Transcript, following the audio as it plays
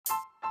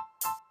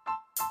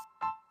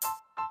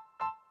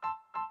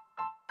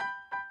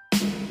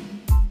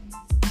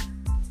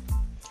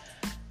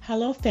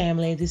Hello,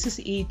 family. This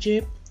is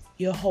Egypt,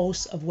 your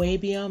host of Way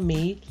Beyond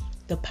Me,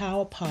 the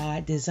Power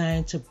Pod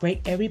designed to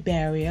break every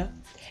barrier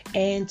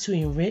and to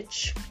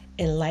enrich,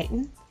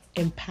 enlighten,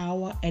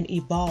 empower, and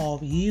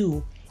evolve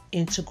you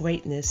into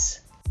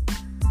greatness.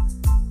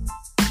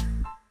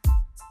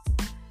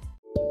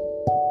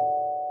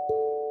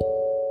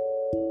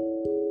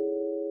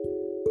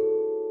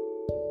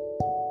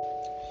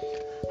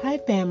 Hi,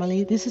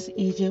 family. This is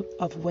Egypt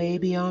of Way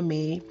Beyond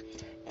Me.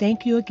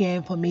 Thank you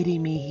again for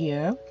meeting me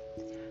here.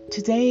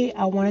 Today,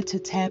 I wanted to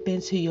tap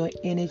into your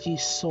energy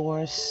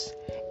source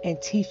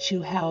and teach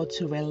you how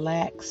to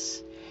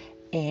relax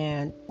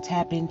and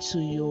tap into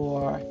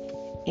your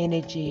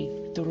energy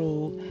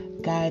through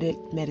guided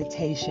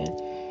meditation.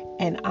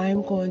 And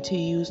I'm going to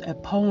use a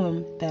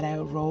poem that I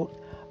wrote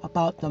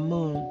about the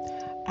moon.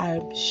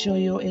 I'm sure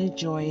you'll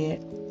enjoy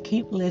it.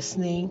 Keep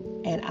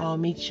listening, and I'll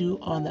meet you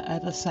on the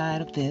other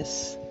side of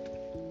this.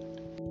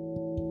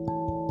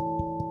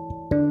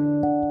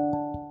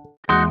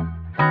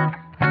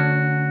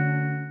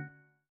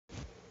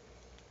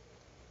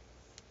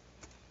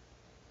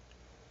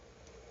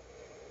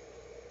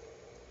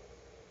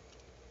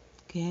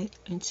 Get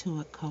into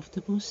a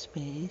comfortable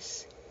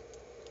space,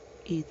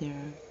 either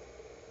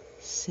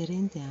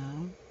sitting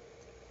down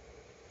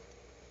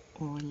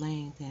or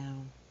laying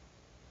down.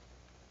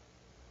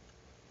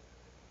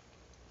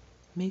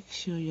 Make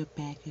sure your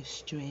back is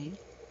straight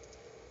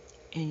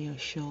and your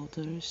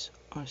shoulders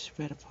are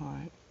spread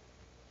apart.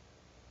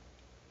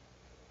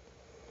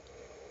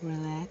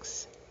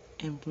 Relax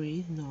and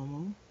breathe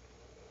normal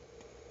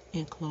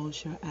and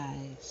close your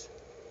eyes.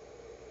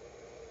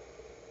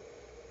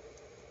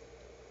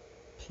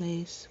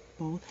 Place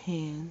both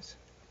hands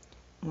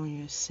on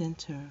your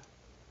center,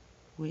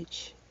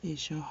 which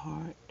is your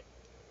heart.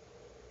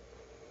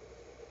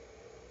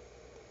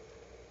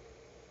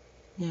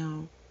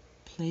 Now,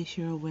 place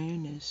your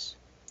awareness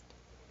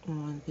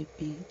on the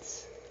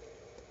beats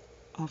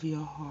of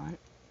your heart.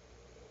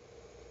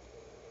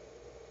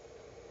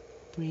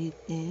 Breathe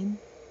in,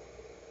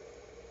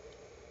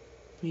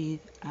 breathe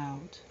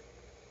out.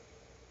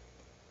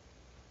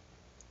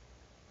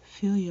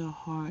 Feel your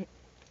heart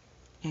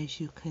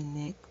as you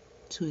connect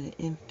to the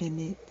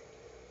infinite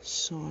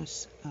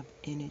source of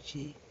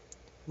energy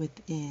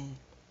within.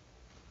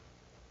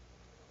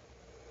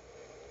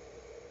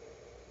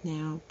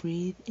 Now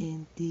breathe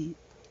in deep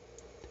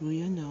through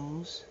your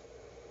nose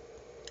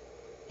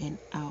and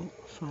out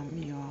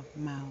from your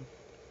mouth.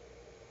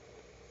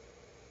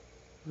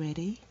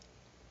 Ready?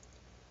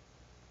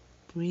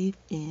 Breathe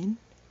in,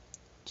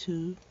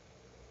 2,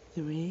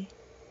 3,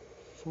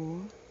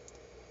 4.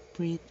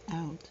 Breathe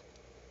out,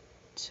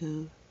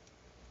 2,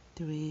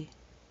 3,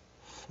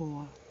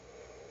 4.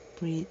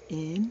 Breathe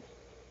in,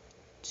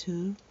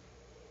 2,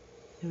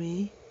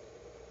 3,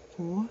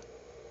 4.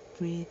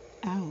 Breathe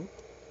out,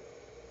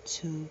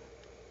 2,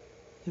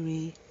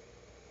 3,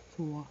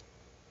 4.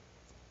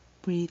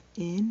 Breathe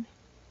in,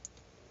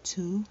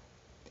 2,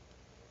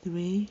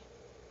 3,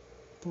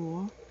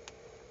 4.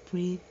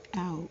 Breathe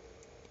out,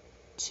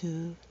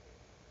 2,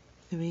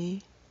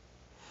 3,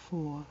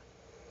 4.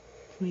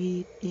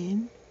 Breathe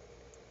in,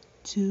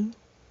 2,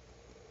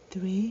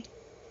 3,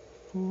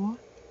 4.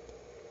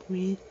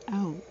 Breathe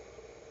out,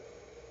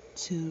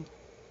 2,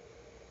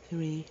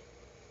 3,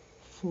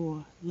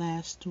 4.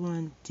 Last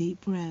one,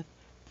 deep breath.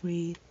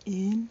 Breathe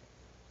in,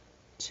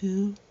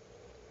 2,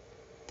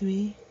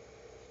 3,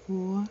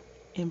 4,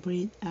 and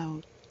breathe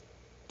out,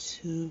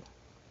 2,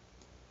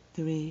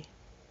 3,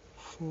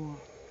 4.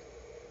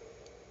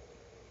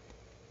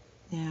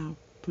 Now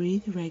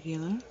breathe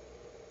regular,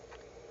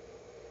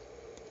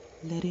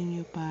 letting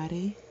your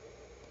body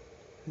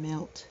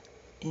melt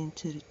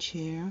into the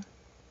chair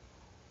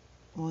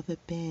or the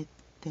bed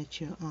that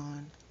you're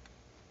on.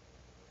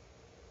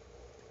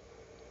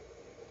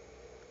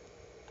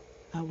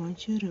 I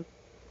want you to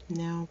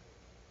now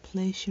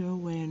place your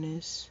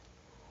awareness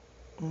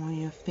on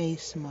your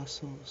face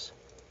muscles,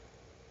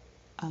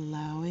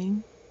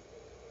 allowing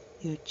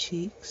your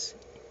cheeks,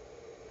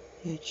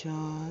 your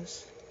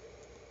jaws,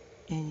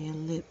 and your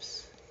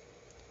lips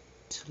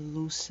to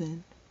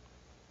loosen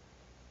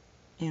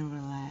and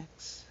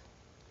relax.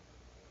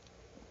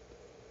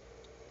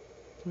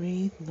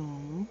 Breathe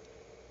normal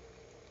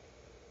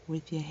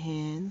with your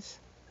hands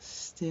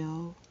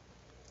still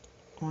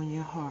on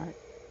your heart.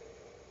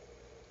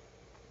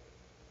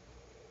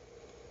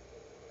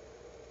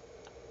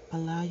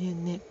 Allow your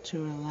neck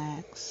to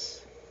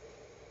relax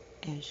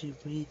as you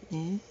breathe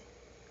in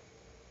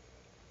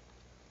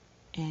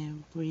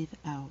and breathe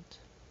out.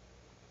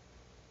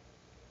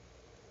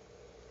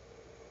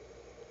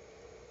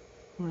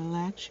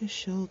 Relax your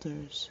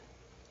shoulders,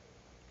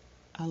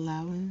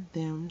 allowing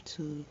them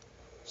to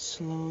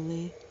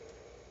slowly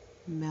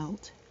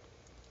melt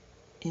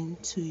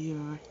into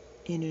your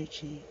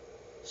energy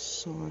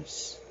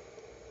source.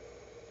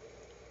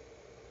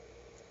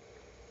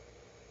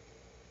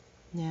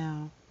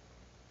 Now,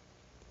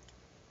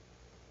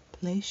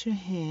 place your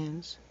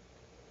hands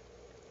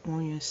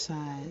on your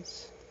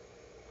sides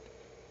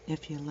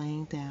if you're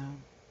laying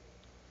down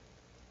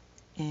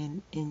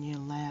and in your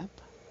lap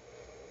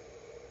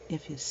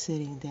if you're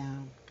sitting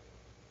down.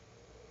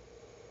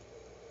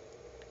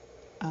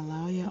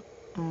 Allow your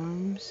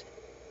arms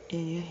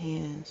and your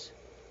hands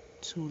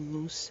to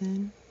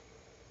loosen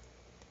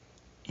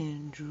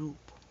and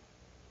droop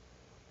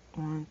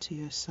onto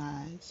your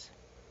sides.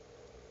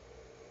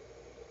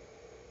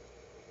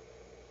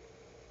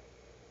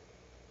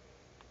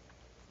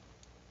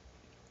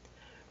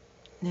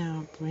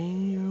 Now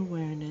bring your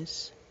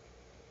awareness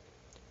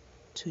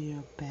to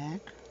your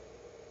back,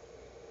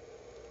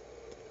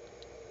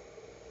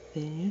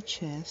 then your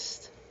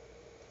chest,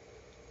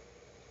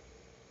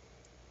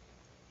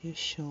 your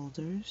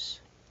shoulders,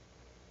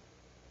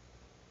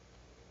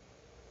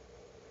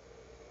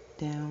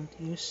 down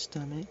your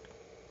stomach,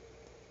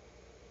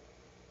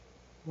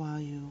 while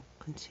you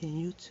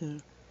continue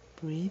to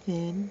breathe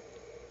in,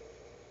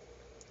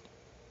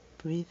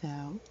 breathe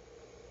out,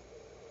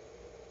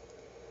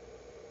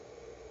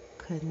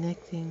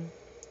 connecting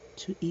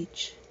to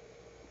each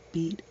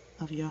beat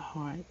of your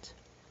heart.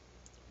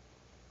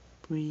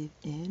 Breathe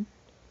in,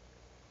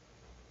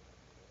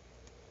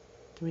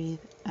 breathe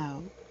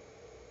out.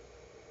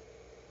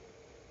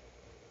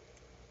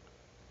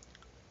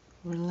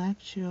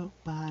 Relax your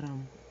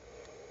bottom.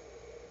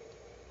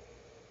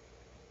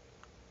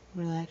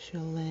 Relax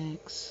your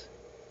legs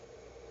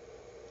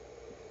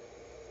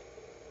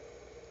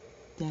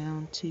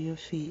down to your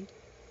feet.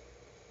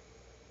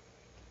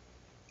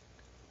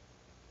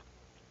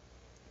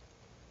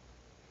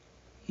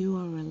 You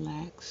are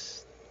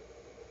relaxed.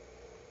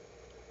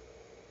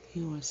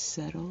 You are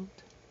settled.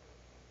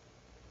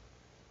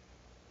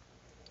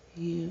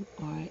 You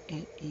are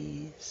at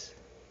ease.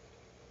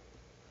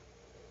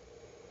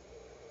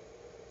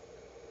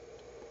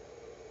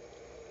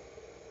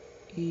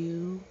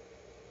 You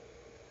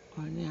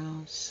are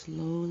now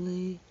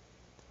slowly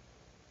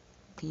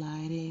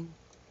gliding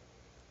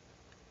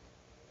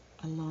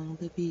along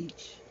the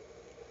beach.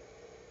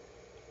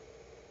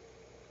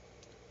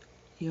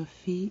 Your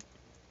feet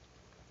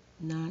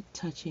not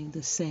touching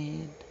the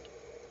sand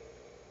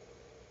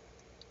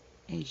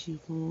as you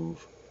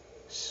move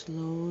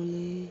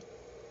slowly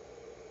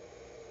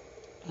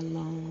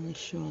along the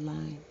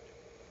shoreline.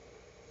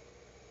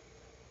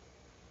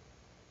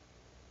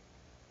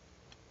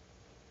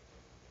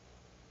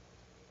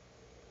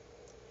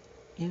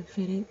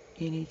 Infinite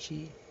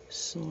energy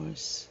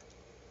source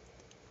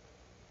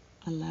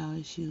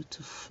allows you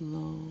to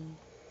flow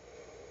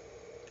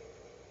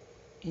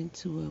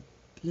into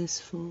a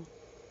blissful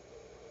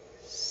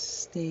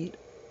state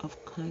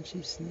of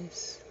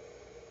consciousness,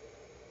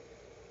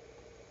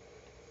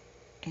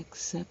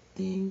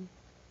 accepting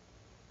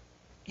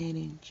and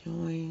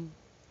enjoying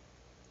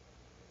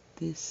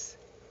this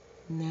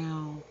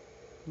now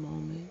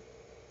moment.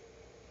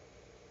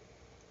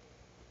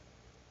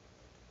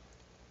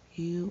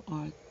 You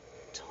are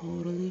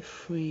totally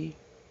free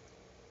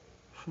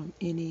from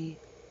any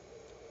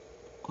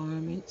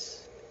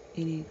garments,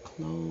 any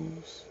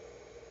clothes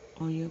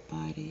on your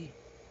body.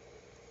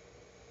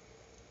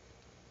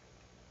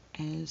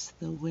 As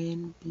the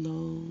wind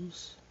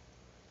blows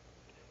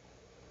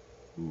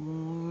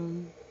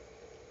warm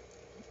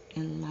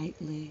and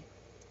lightly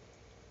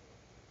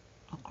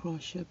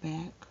across your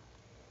back,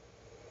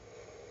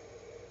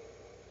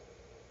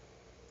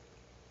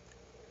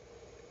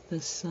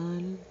 the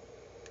sun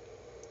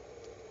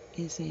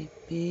is a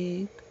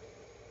big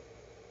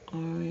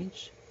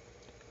orange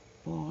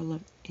ball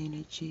of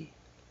energy,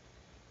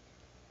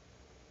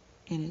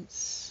 and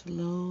it's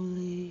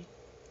slowly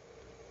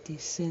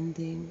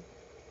descending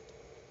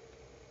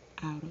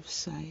out of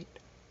sight.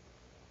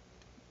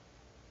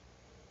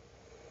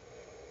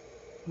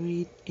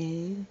 Breathe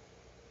in,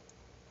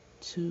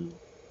 2,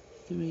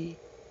 3,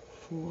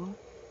 4.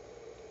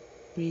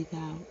 Breathe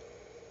out,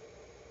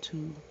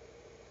 2,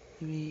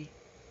 3,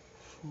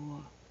 4.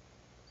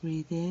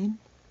 Breathe in,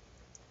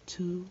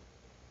 2,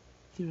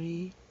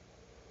 3,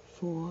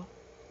 4.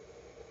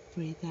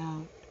 Breathe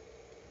out,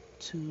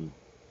 2,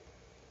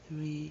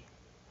 3,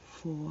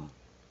 4.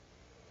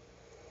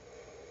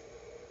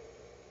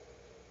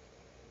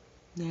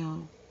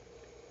 Now,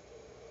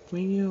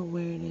 bring your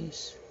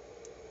awareness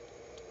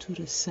to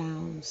the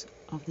sounds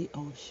of the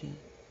ocean.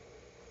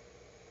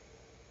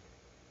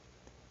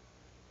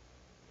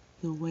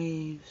 The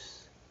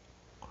waves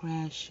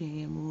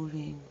crashing and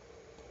moving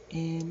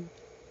in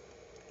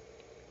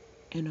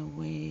and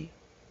away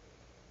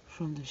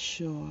from the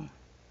shore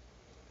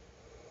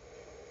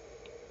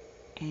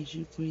as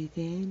you breathe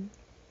in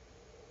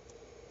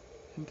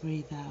and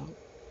breathe out.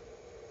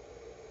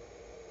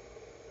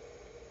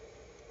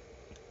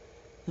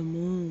 The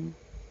moon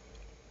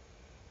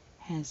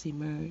has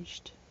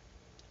emerged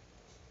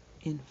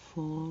in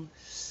full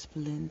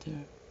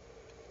splendor,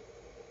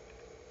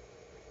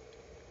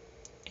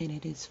 and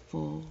it is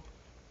full.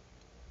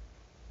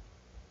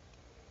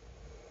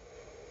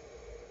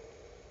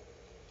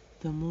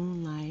 The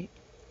moonlight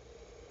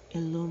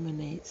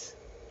illuminates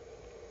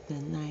the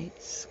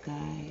night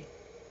sky,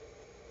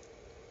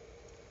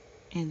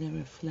 and the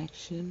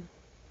reflection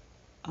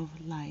of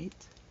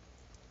light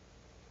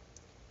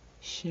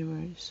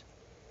shimmers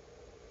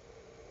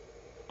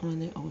on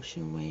the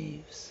ocean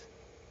waves.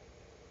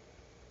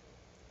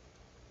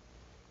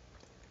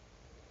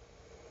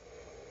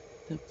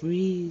 The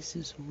breeze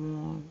is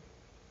warm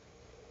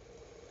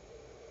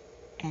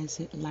as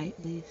it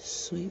lightly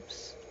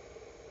sweeps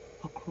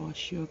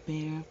across your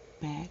bare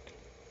back.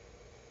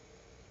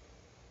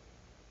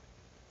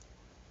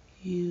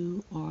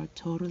 You are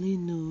totally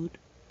nude.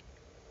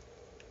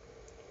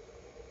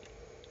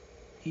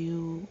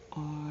 You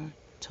are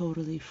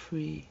totally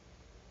free.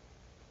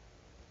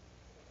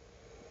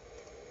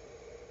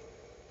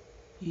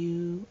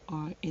 You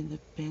are in the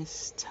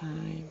best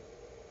time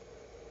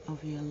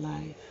of your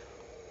life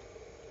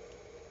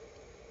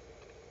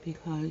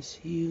because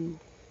you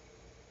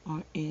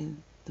are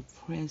in the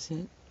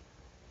present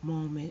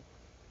moment,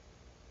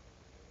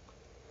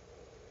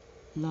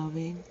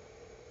 loving,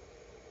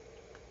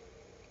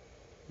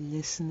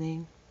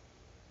 listening,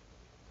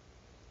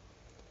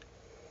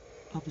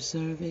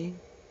 observing,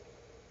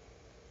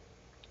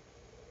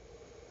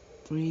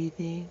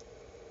 breathing,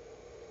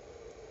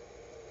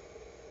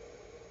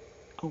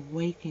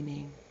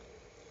 awakening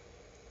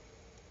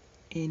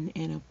in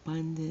an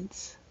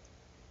abundance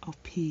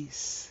of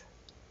peace.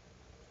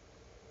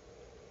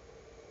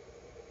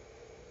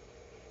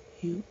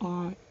 You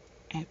are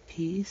at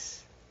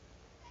peace.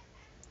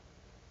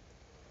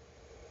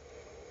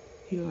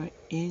 You are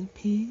in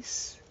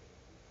peace.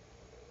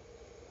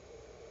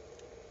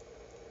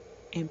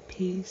 And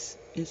peace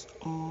is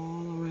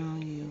all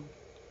around you.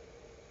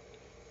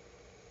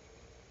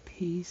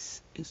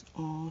 Peace is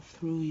all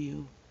through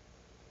you.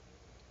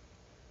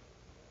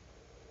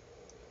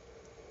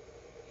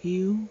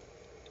 You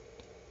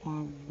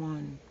are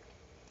one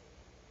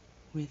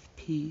with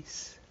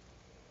peace.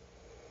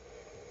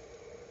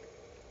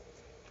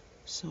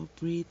 So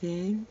breathe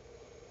in,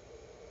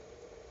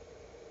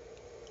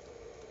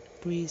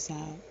 breathe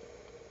out.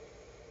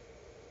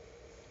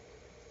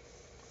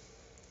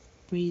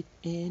 Breathe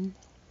in,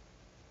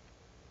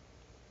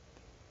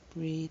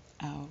 breathe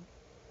out.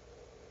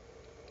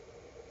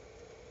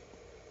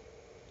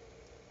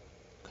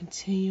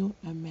 Continue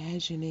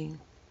imagining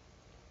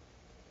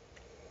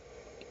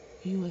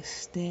you are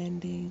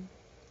standing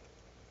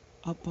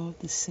above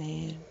the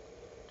sand,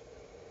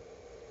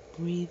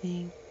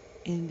 breathing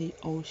in the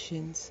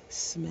ocean's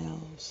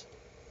smells,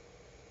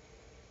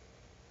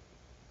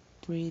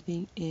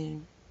 breathing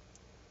in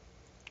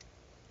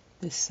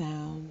the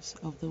sounds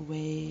of the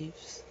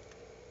waves.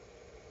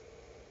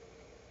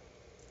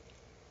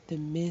 The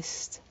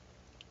mist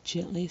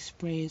gently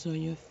sprays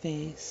on your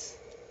face,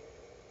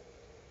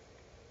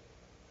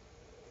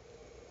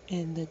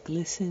 and the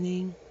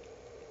glistening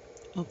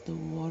of the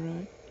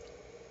water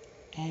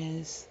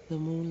as the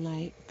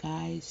moonlight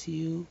guides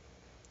you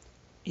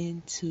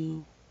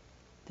into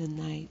the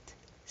night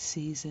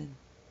season.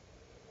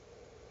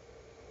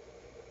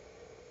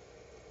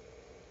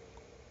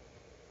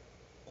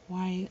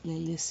 Quietly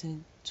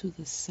listen to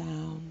the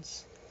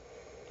sounds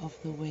of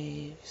the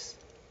waves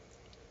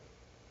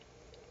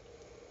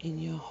in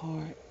your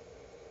heart.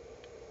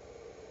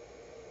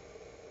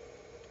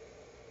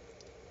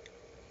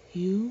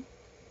 You,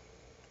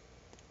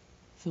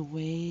 the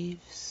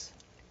waves,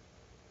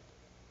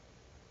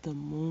 the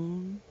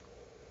moon,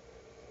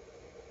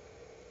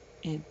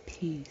 and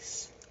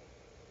peace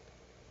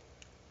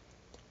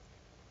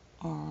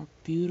are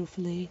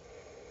beautifully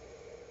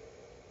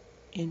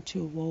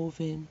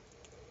interwoven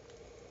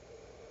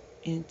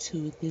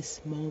into this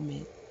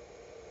moment.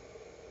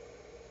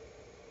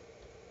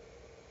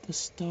 The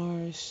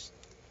stars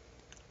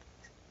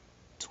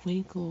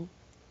twinkle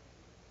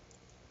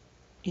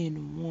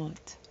in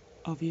want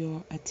of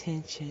your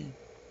attention.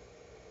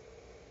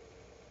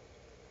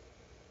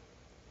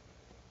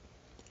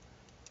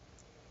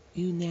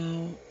 You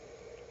now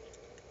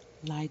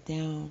lie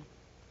down,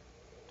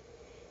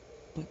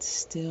 but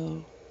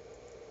still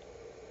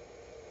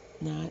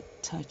not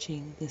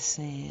touching the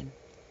sand.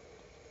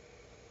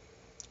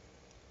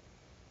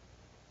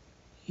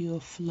 You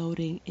are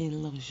floating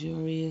in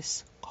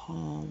luxurious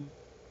calm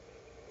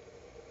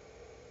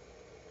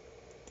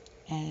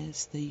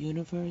as the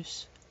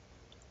universe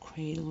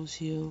cradles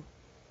you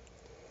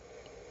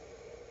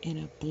in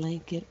a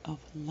blanket of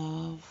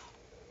love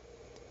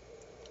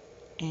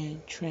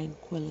and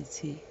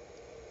tranquility.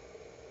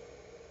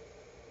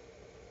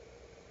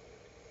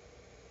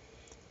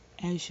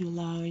 As you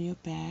lie on your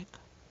back,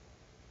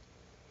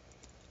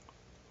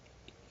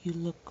 you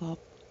look up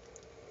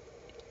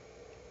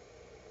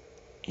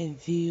and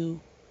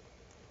view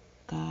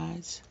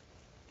God's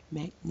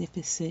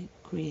magnificent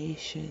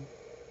creation,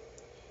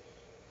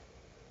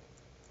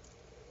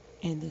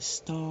 and the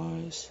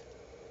stars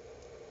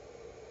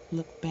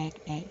look back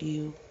at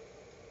you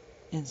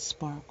and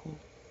sparkle.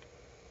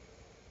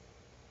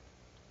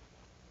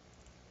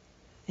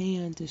 They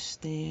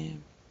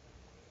understand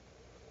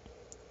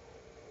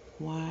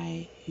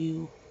why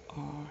you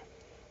are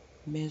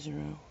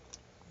mesmerized.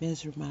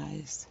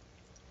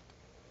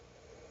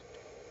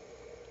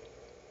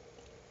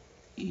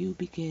 You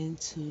begin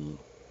to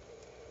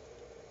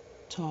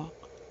talk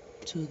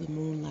to the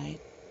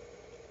moonlight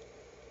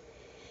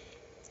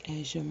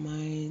as your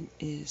mind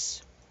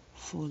is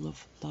full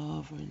of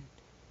love and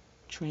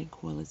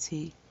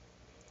tranquility,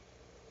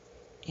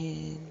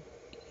 and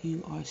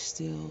you are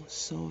still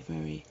so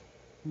very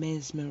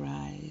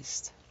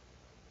mesmerized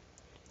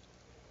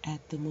at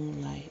the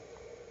moonlight.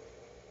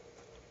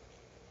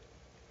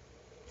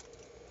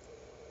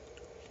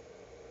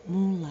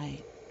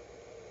 Moonlight,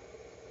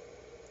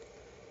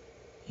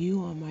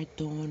 you are my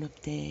dawn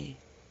of day.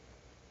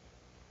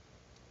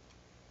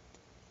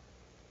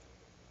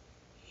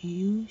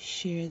 You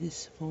share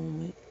this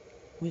moment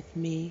with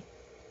me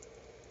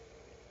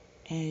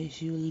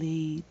as you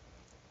lead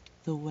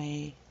the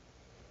way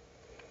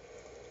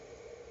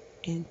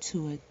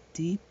into a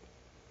deep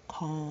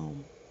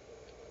calm,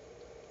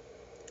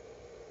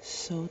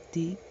 so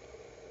deep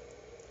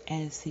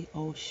as the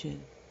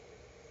ocean.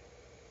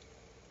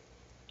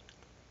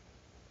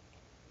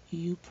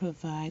 You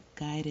provide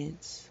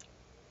guidance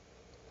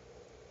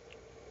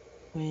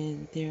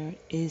when there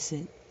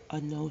isn't a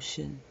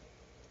notion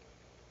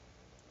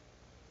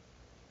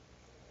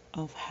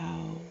of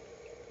how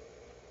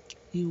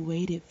you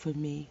waited for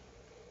me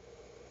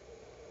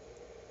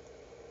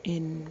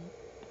in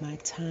my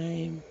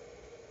time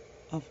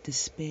of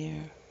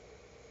despair.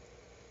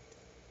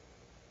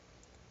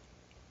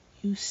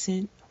 You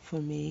sent for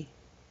me.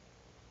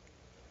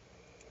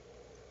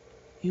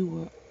 You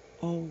were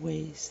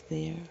always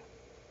there,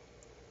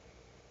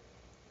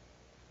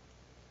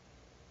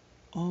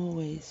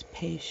 always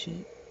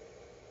patient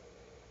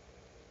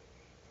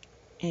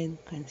and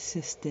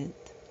consistent,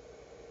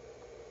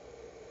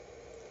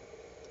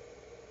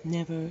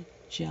 never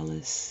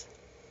jealous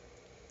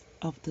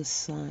of the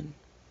sun.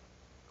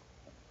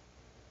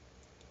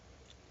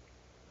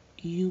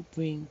 You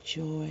bring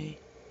joy,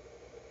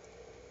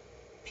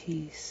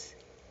 peace,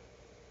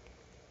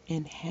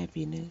 and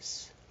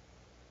happiness.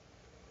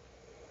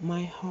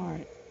 My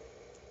heart,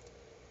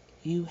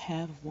 you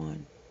have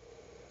won.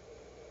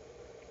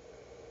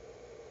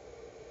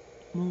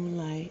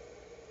 Moonlight,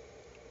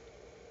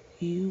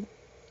 you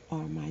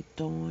are my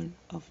dawn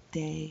of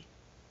day.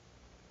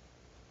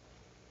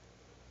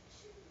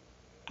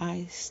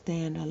 I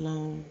stand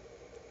alone,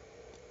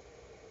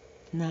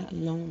 not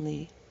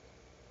lonely,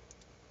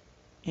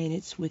 and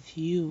it's with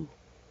you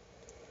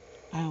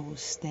I will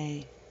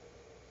stay.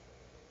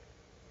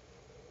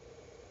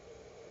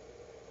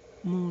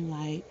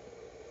 Moonlight,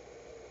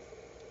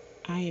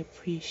 I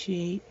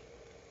appreciate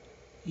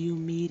you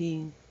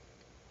meeting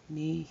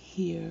me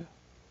here.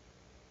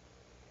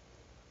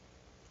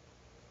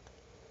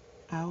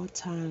 Our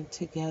time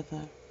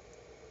together,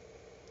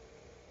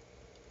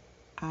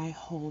 I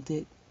hold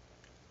it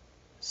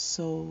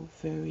so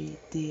very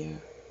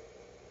dear.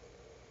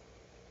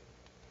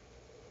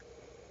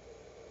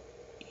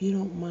 You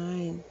don't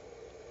mind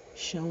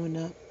showing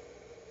up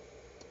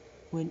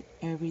when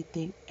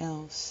everything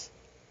else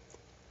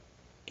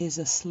is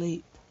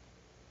asleep.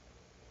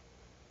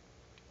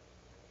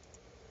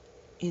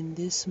 In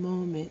this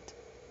moment,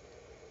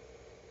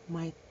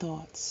 my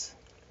thoughts,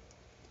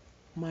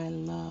 my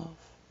love,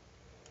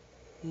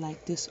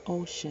 like this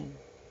ocean,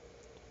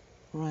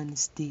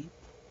 runs deep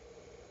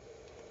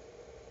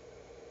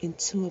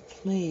into a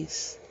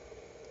place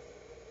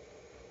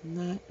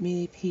not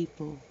many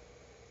people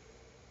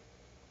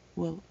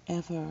will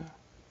ever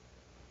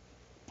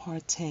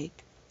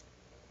partake.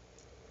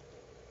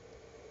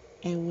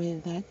 And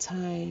when that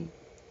time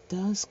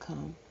does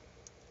come,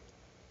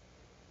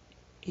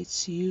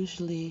 it's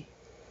usually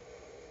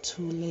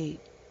too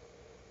late.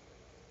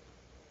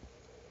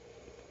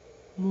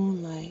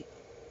 Moonlight,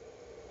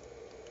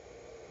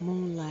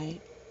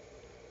 moonlight,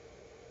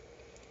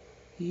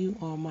 you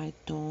are my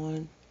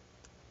dawn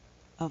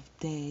of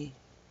day.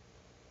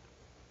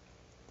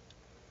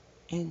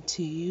 And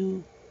to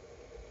you,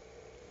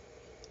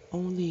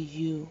 only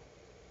you,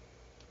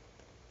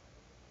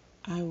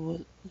 I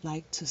would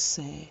like to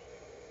say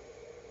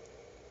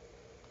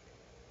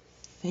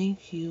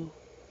thank you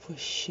for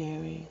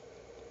sharing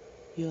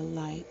your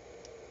light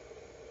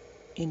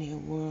in a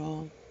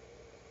world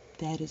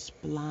that is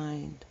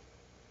blind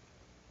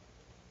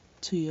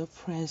to your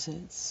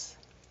presence,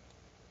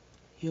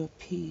 your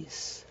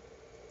peace,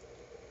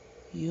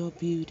 your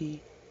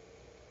beauty,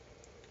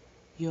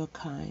 your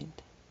kind.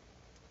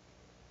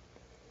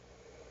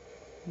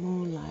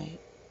 Moonlight,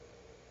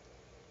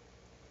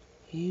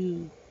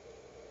 you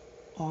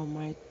are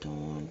my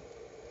dawn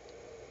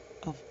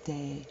of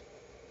day,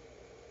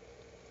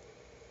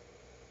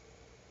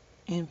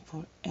 and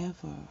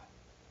forever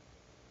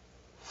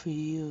for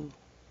you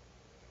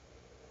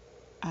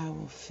I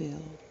will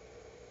feel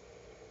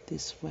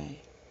this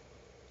way.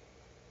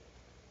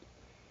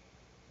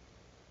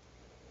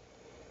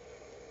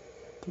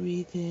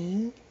 Breathe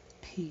in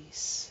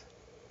peace.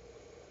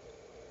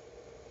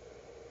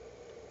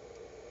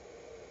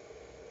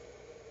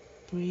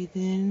 Breathe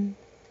in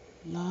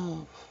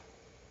love.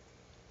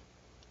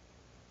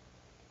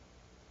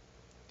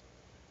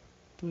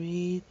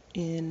 Breathe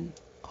in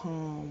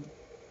calm.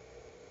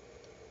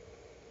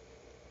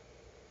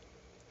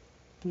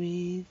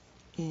 Breathe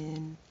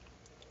in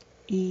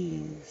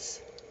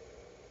ease.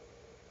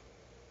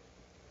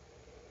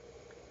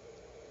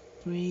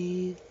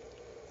 Breathe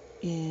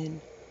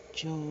in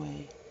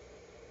joy.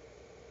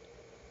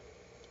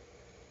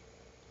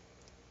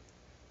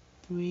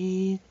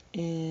 Breathe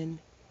in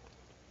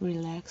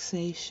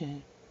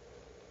relaxation.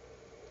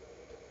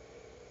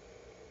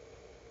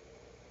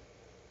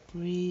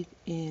 Breathe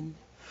in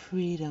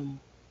freedom.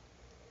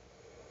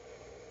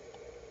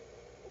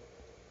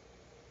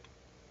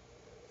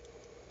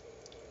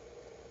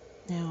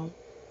 Now,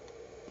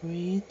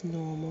 breathe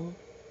normal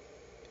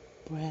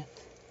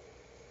breath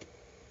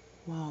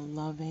while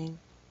loving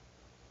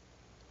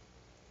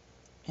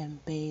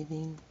and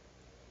bathing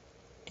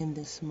in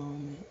this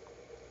moment.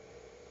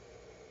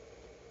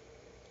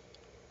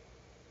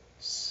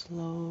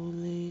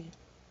 Slowly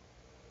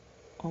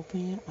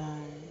open your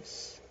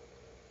eyes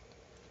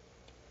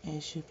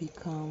as you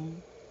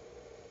become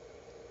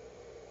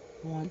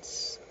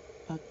once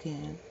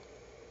again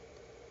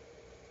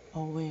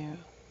aware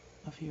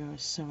of your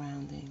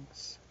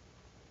surroundings.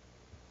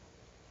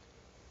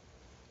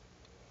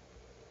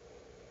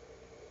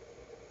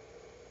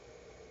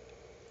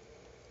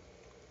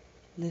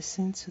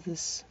 Listen to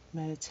this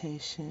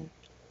meditation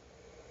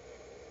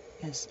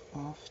as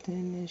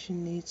often as you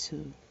need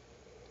to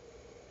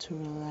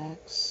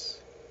relax,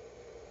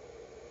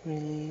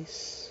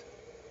 release,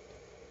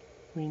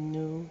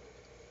 renew,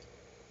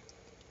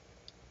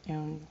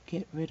 and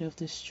get rid of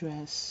the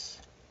stress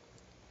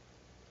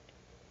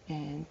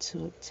and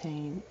to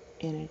obtain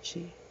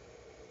energy.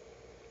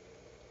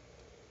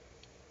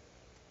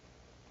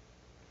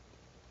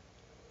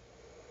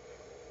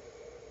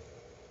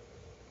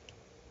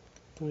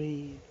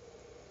 Breathe.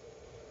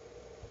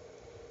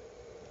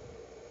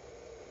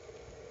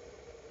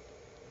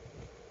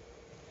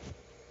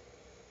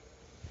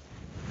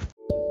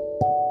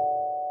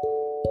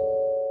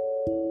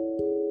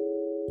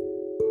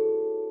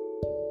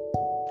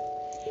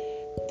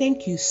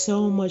 Thank you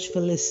so much for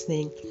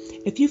listening.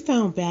 If you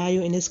found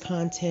value in this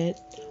content,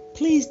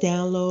 please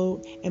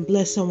download and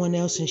bless someone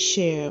else and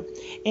share.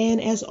 And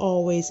as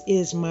always, it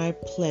is my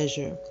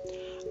pleasure.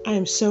 I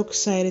am so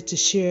excited to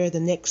share the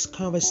next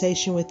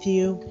conversation with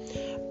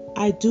you.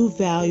 I do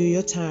value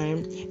your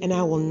time and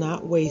I will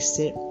not waste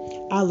it.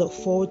 I look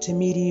forward to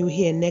meeting you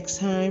here next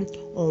time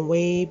on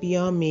Way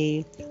Beyond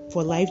Me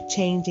for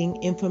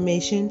life-changing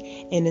information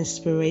and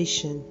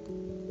inspiration.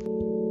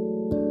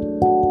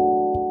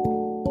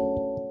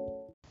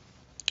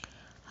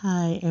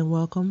 Hi, and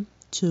welcome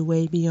to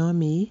Way Beyond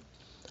Me.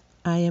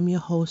 I am your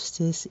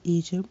hostess,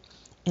 Egypt,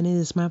 and it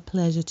is my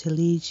pleasure to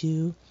lead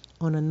you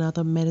on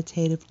another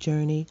meditative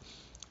journey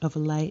of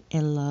light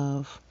and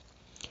love.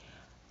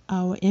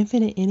 Our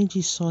infinite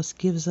energy source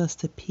gives us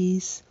the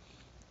peace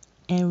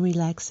and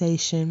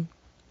relaxation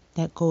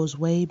that goes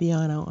way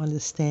beyond our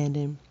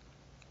understanding.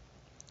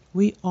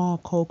 We are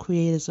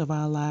co-creators of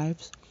our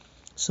lives,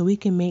 so we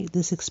can make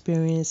this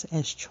experience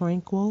as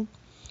tranquil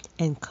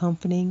and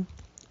comforting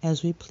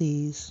as we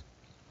please.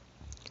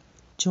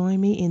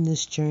 Join me in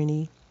this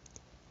journey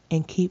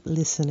and keep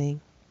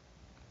listening.